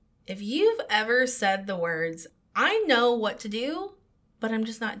If you've ever said the words, I know what to do, but I'm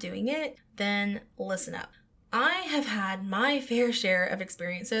just not doing it, then listen up. I have had my fair share of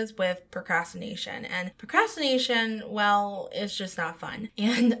experiences with procrastination, and procrastination, well, it's just not fun.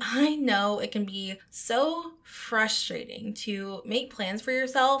 And I know it can be so frustrating to make plans for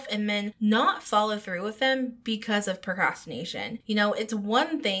yourself and then not follow through with them because of procrastination. You know, it's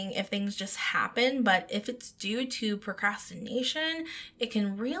one thing if things just happen, but if it's due to procrastination, it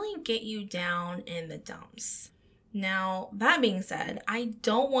can really get you down in the dumps. Now, that being said, I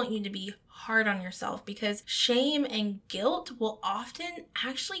don't want you to be hard on yourself because shame and guilt will often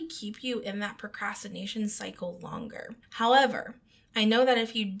actually keep you in that procrastination cycle longer. However, I know that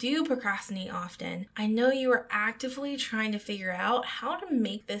if you do procrastinate often, I know you are actively trying to figure out how to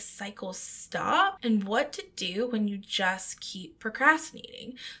make this cycle stop and what to do when you just keep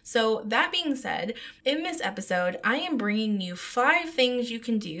procrastinating. So that being said, in this episode, I am bringing you 5 things you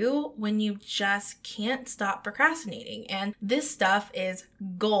can do when you just can't stop procrastinating. And this stuff is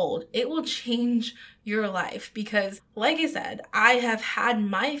gold. It will change your life because, like I said, I have had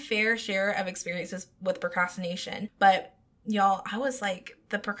my fair share of experiences with procrastination, but y'all, I was like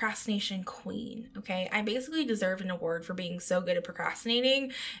the procrastination queen, okay? I basically deserved an award for being so good at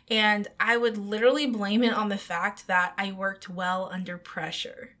procrastinating, and I would literally blame it on the fact that I worked well under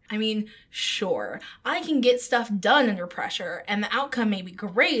pressure. I mean, sure, I can get stuff done under pressure, and the outcome may be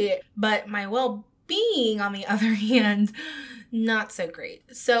great, but my well-being, on the other hand, not so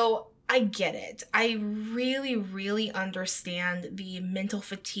great. So I get it. I really understand the mental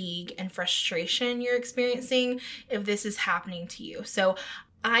fatigue and frustration you're experiencing if this is happening to you. So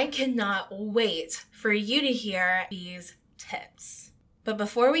I cannot wait for you to hear these tips. But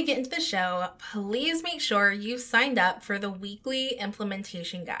before we get into the show, please make sure you've signed up for the weekly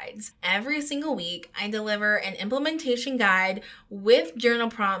implementation guides. Every single week, I deliver an implementation guide with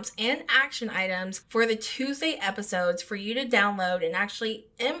journal prompts and action items for the Tuesday episodes for you to download and actually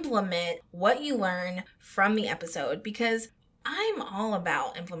implement what you learn from the episode, because I'm all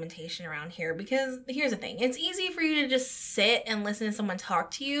about implementation around here, because here's the thing. It's easy for you to just sit and listen to someone talk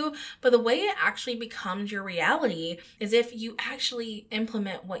to you, but the way it actually becomes your reality is if you actually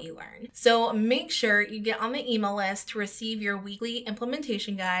implement what you learn. So make sure you get on the email list to receive your weekly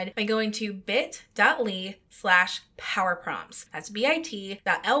implementation guide by going to bit.ly/powerprompts. That's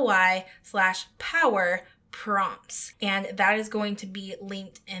bit.ly/powerprompts. And that is going to be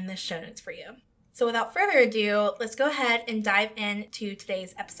linked in the show notes for you. So without further ado, let's go ahead and dive into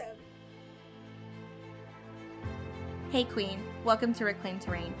today's episode. Hey Queen, welcome to Reclaim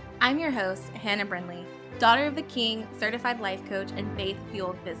to Reign. I'm your host, Hannah Brindley, daughter of the King, certified life coach, and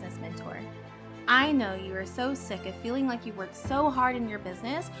faith-fueled business mentor. I know you are so sick of feeling like you work so hard in your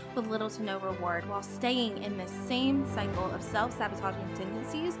business with little to no reward while staying in this same cycle of self-sabotaging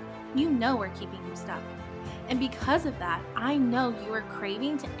tendencies you know are keeping you stuck. And because of that, I know you are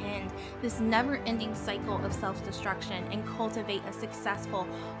craving to end this never-ending cycle of self-destruction and cultivate a successful,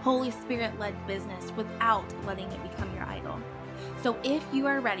 Holy Spirit-led business without letting it become your idol. So if you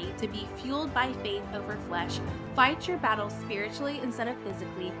are ready to be fueled by faith over flesh, fight your battles spiritually instead of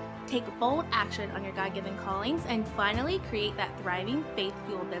physically, take bold action on your God-given callings, and finally create that thriving,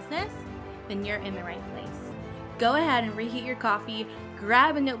 faith-fueled business, then you're in the right place. Go ahead and reheat your coffee,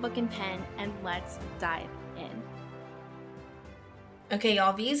 grab a notebook and pen, and let's dive in. Okay,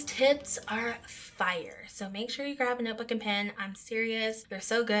 y'all, these tips are fire. So make sure you grab a notebook and pen. I'm serious. They're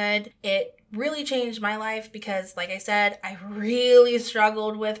so good. It really changed my life because, like I said, I really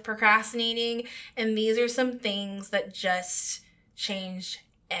struggled with procrastinating. And these are some things that just changed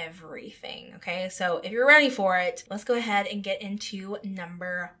everything. Okay, so if you're ready for it, let's go ahead and get into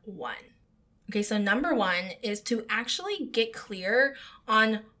number 1. Okay, so number 1 is to actually get clear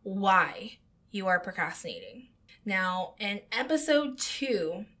on why you are procrastinating. Now, in episode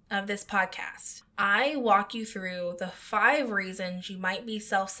 2 of this podcast, I walk you through the 5 reasons you might be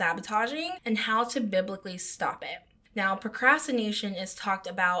self-sabotaging and how to biblically stop it. Now, procrastination is talked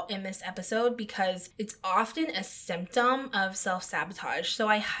about in this episode because it's often a symptom of self-sabotage. So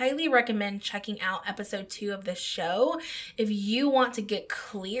I highly recommend checking out episode 2 of this show if you want to get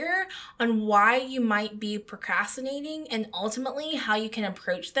clear on why you might be procrastinating and ultimately how you can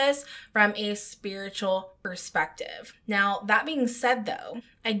approach this from a spiritual perspective. Now, that being said though,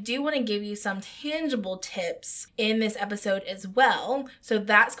 I do want to give you some tangible tips in this episode as well. So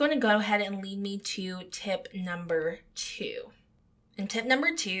that's going to go ahead and lead me to tip number 2. And tip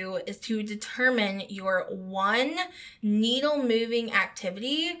number 2 is to determine your 1 needle moving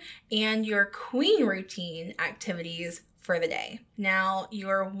activity and your queen routine activities for the day. Now,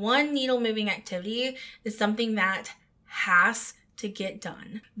 your 1 needle moving activity is something that has to get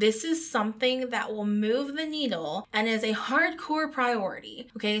done. This is something that will move the needle and is a hardcore priority.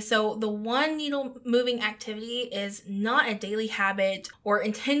 Okay, so the one needle moving activity is not a daily habit or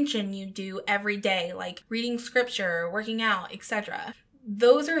intention you do every day, like reading scripture, working out, etc.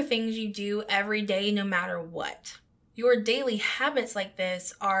 Those are things you do every day no matter what. Your daily habits like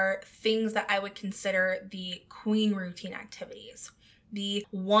this are things that I would consider the queen routine activities. The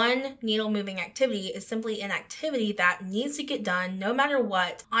one needle moving activity is simply an activity that needs to get done no matter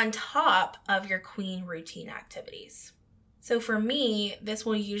what on top of your queen routine activities. So for me, this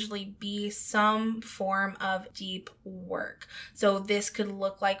will usually be some form of deep work. So this could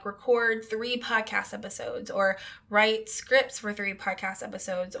look like record 3 podcast episodes, or write scripts for 3 podcast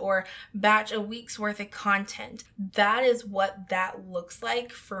episodes, or batch a week's worth of content. That is what that looks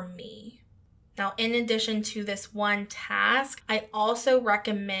like for me. Now, in addition to this one task, I also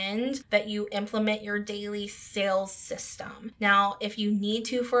recommend that you implement your daily sales system. Now, if you need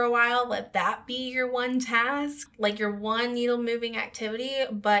to for a while, let that be your one task, like your one needle moving activity,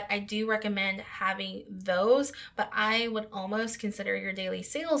 but I do recommend having those. But I would almost consider your daily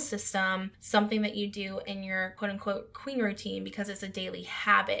sales system something that you do in your quote unquote queen routine because it's a daily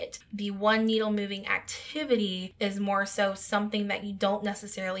habit. The one needle moving activity is more so something that you don't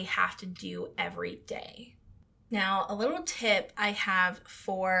necessarily have to do every day. Now, a little tip I have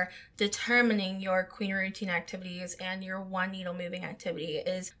for determining your queen routine activities and your one needle moving activity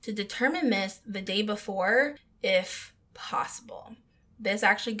is to determine this the day before, if possible. This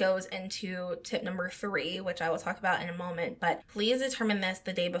actually goes into tip number 3, which I will talk about in a moment, but please determine this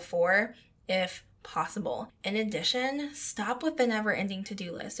the day before, if possible. In addition, stop with the never-ending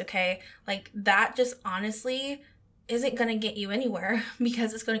to-do list, okay? Like, that just honestly isn't going to get you anywhere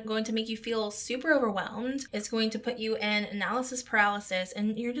because it's going to make you feel super overwhelmed. It's going to put you in analysis paralysis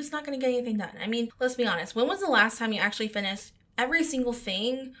and you're just not going to get anything done. I mean, let's be honest. When was the last time you actually finished every single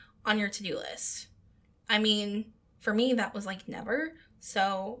thing on your to-do list? I mean, for me, that was like never.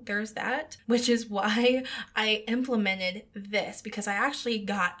 So there's that, which is why I implemented this, because I actually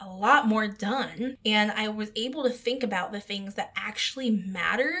got a lot more done and I was able to think about the things that actually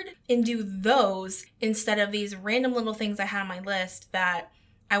mattered and do those instead of these random little things I had on my list that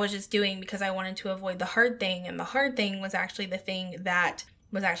I was just doing because I wanted to avoid the hard thing. And the hard thing was actually the thing that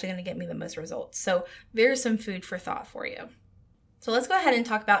was actually going to get me the most results. So there's some food for thought for you. So let's go ahead and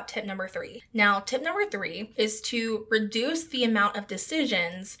talk about tip number 3. Now, tip number 3 is to reduce the amount of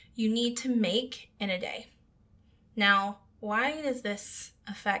decisions you need to make in a day. Now, why does this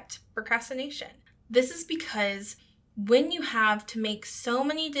affect procrastination? This is because when you have to make so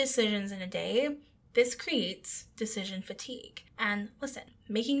many decisions in a day, this creates decision fatigue. And listen,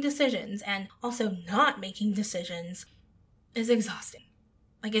 making decisions and also not making decisions is exhausting.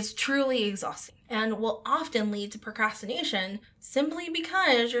 Like, it's truly exhausting and will often lead to procrastination simply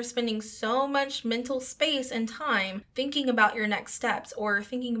because you're spending so much mental space and time thinking about your next steps or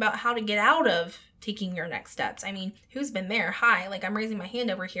thinking about how to get out of taking your next steps. I mean, who's been there? Hi, like, I'm raising my hand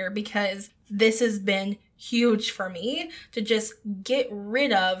over here because this has been huge for me to just get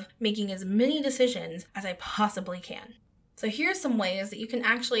rid of making as many decisions as I possibly can. So here's some ways that you can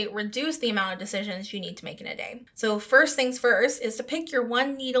actually reduce the amount of decisions you need to make in a day. So first things first is to pick your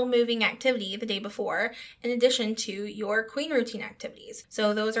one needle moving activity the day before in addition to your queen routine activities.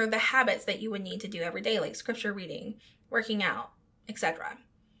 So those are the habits that you would need to do every day, like scripture reading, working out, etc.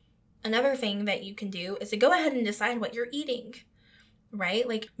 Another thing that you can do is to go ahead and decide what you're eating. Right?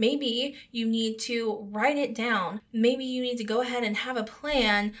 Like, maybe you need to write it down. Maybe you need to go ahead and have a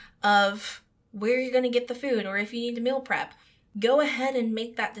plan of where you're going to get the food, or if you need to meal prep, go ahead and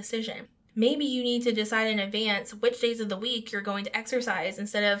make that decision. Maybe you need to decide in advance which days of the week you're going to exercise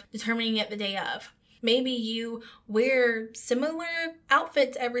instead of determining it the day of. Maybe you wear similar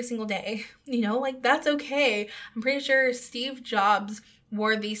outfits every single day. Like, that's okay. I'm pretty sure Steve Jobs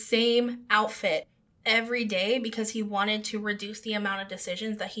wore the same outfit every day because he wanted to reduce the amount of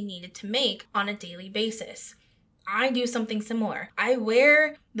decisions that he needed to make on a daily basis. I do something similar. I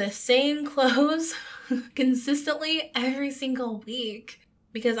wear the same clothes consistently every single week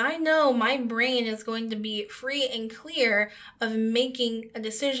because I know my brain is going to be free and clear of making a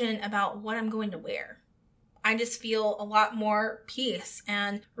decision about what I'm going to wear. I just feel a lot more peace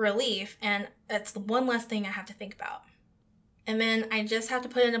and relief, and that's the one less thing I have to think about. And then I just have to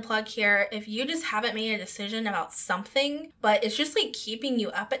put in a plug here. If you just haven't made a decision about something, but it's just like keeping you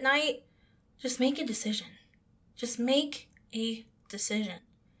up at night, just make a decision. Just make a decision.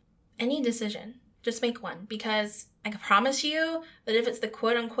 Any decision. Just make one, because I can promise you that if it's the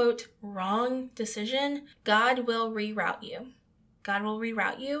quote-unquote wrong decision, God will reroute you. God will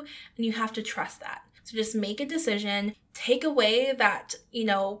reroute you, and you have to trust that. So just make a decision, take away that,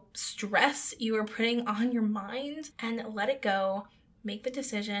 stress you are putting on your mind and let it go, make the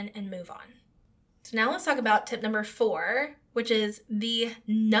decision and move on. So now let's talk about tip number 4, which is the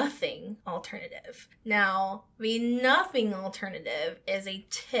nothing alternative. Now, the nothing alternative is a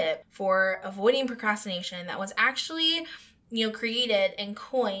tip for avoiding procrastination that was actually created and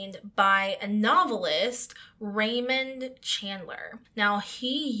coined by a novelist, Raymond Chandler. Now,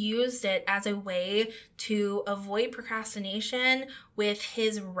 he used it as a way to avoid procrastination with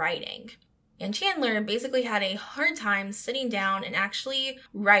his writing. And Chandler basically had a hard time sitting down and actually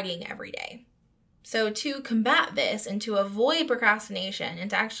writing every day. So to combat this and to avoid procrastination and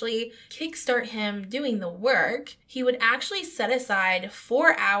to actually kickstart him doing the work, he would actually set aside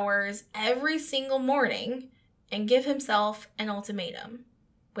 4 hours every single morning and give himself an ultimatum,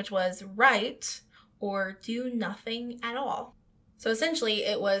 which was write or do nothing at all. So essentially,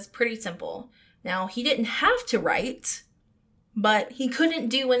 it was pretty simple. Now, he didn't have to write, but he couldn't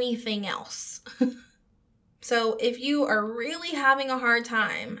do anything else. So if you are really having a hard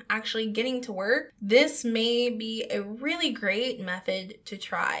time actually getting to work, this may be a really great method to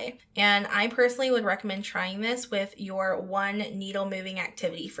try. And I personally would recommend trying this with your one needle moving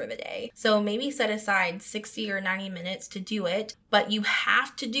activity for the day. So maybe set aside 60 or 90 minutes to do it, but you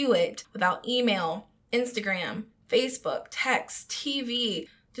have to do it without email, Instagram, Facebook, text, TV,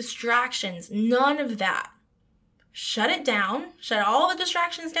 distractions, none of that. Shut it down, shut all the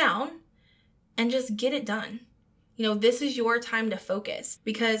distractions down, and just get it done. This is your time to focus,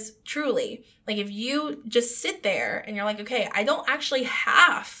 because truly, if you just sit there and you're like, okay, I don't actually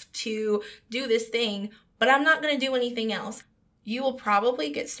have to do this thing, but I'm not going to do anything else, you will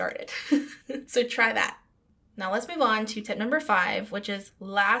probably get started. So try that. Now let's move on to tip number 5, which is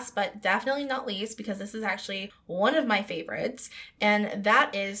last but definitely not least, because this is actually one of my favorites, and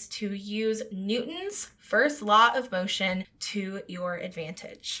that is to use Newton's first law of motion to your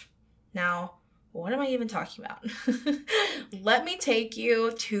advantage. Now, what am I even talking about? Let me take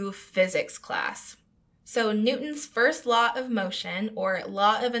you to physics class. So Newton's first law of motion, or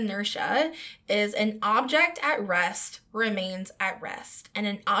law of inertia, is an object at rest remains at rest, and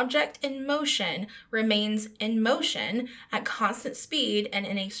an object in motion remains in motion at constant speed and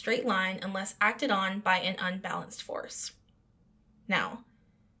in a straight line unless acted on by an unbalanced force. Now,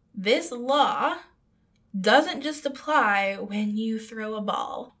 this law doesn't just apply when you throw a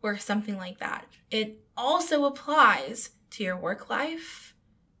ball or something like that. It also applies to your work life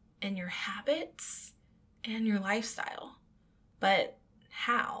and your habits and your lifestyle. But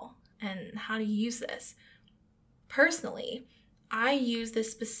how? And how do you use this? Personally, I use this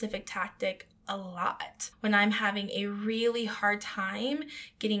specific tactic a lot when I'm having a really hard time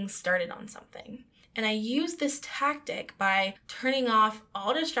getting started on something. And I use this tactic by turning off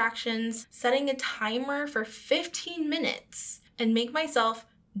all distractions, setting a timer for 15 minutes, and make myself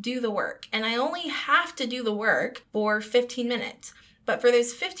do the work. And I only have to do the work for 15 minutes. But for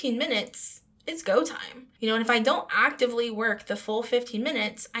those 15 minutes, it's go time. And if I don't actively work the full 15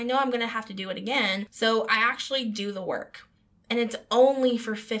 minutes, I know I'm going to have to do it again. So I actually do the work. And it's only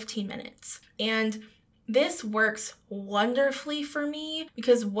for 15 minutes. And this works wonderfully for me,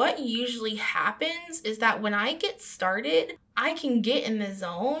 because what usually happens is that when I get started, I can get in the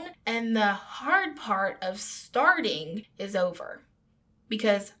zone, and the hard part of starting is over.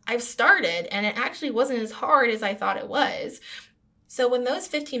 Because I've started and it actually wasn't as hard as I thought it was. So when those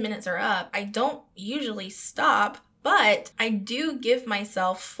 15 minutes are up, I don't usually stop, but I do give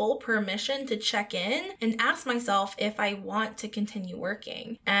myself full permission to check in and ask myself if I want to continue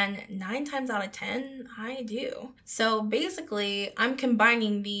working. And 9 times out of 10, I do. So basically, I'm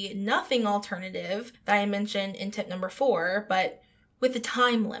combining the nothing alternative that I mentioned in tip number 4, but with the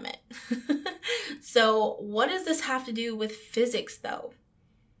time limit. So what does this have to do with physics though?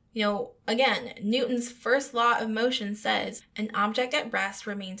 Again, Newton's first law of motion says an object at rest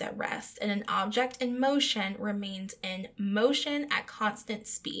remains at rest, and an object in motion remains in motion at constant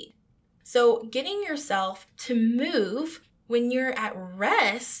speed. So getting yourself to move when you're at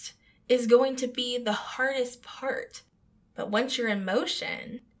rest is going to be the hardest part. But once you're in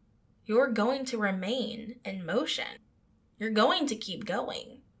motion, you're going to remain in motion. You're going to keep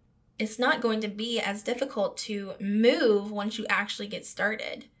going. It's not going to be as difficult to move once you actually get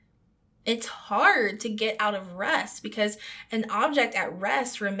started. It's hard to get out of rest because an object at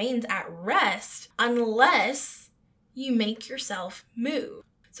rest remains at rest unless you make yourself move.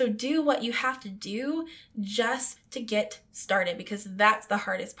 So do what you have to do just to get started, because that's the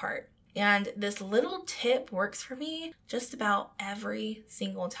hardest part. And this little tip works for me just about every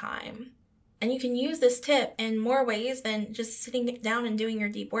single time. And you can use this tip in more ways than just sitting down and doing your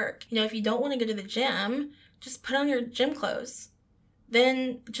deep work. If you don't want to go to the gym, just put on your gym clothes.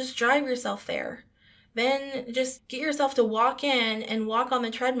 Then just drive yourself there. Then just get yourself to walk in and walk on the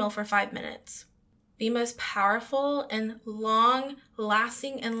treadmill for 5 minutes. The most powerful and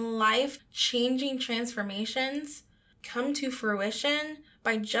long-lasting and life-changing transformations come to fruition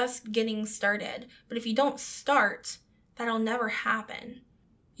by just getting started. But if you don't start, that'll never happen.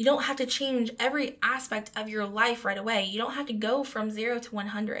 You don't have to change every aspect of your life right away. You don't have to go from 0 to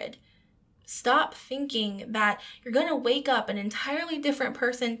 100. Stop thinking that you're going to wake up an entirely different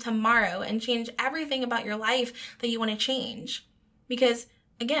person tomorrow and change everything about your life that you want to change. Because,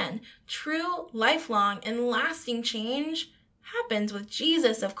 again, true, lifelong, and lasting change happens with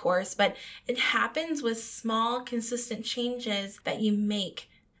Jesus, of course, but it happens with small, consistent changes that you make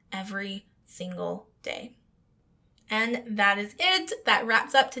every single day. And that is it. That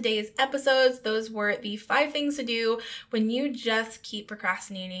wraps up today's episodes. Those were the 5 things to do when you just keep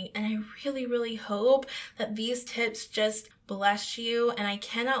procrastinating. And I really, really hope that these tips just bless you. And I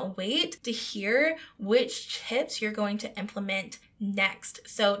cannot wait to hear which tips you're going to implement next.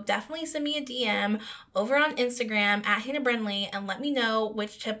 So definitely send me a DM over on Instagram at Hannah Brindley and let me know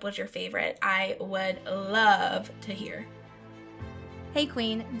which tip was your favorite. I would love to hear. Hey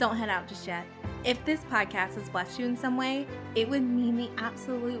Queen, don't head out just yet. If this podcast has blessed you in some way, it would mean the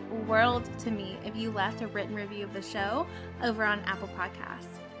absolute world to me if you left a written review of the show over on Apple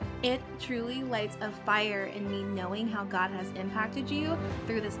Podcasts. It truly lights a fire in me knowing how God has impacted you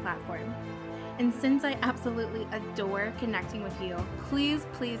through this platform. And since I absolutely adore connecting with you, please,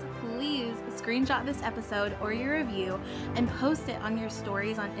 please, please screenshot this episode or your review and post it on your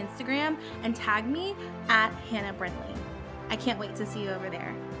stories on Instagram and tag me at Hannah Brindley. I can't wait to see you over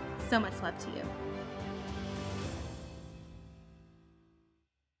there. So much love to you.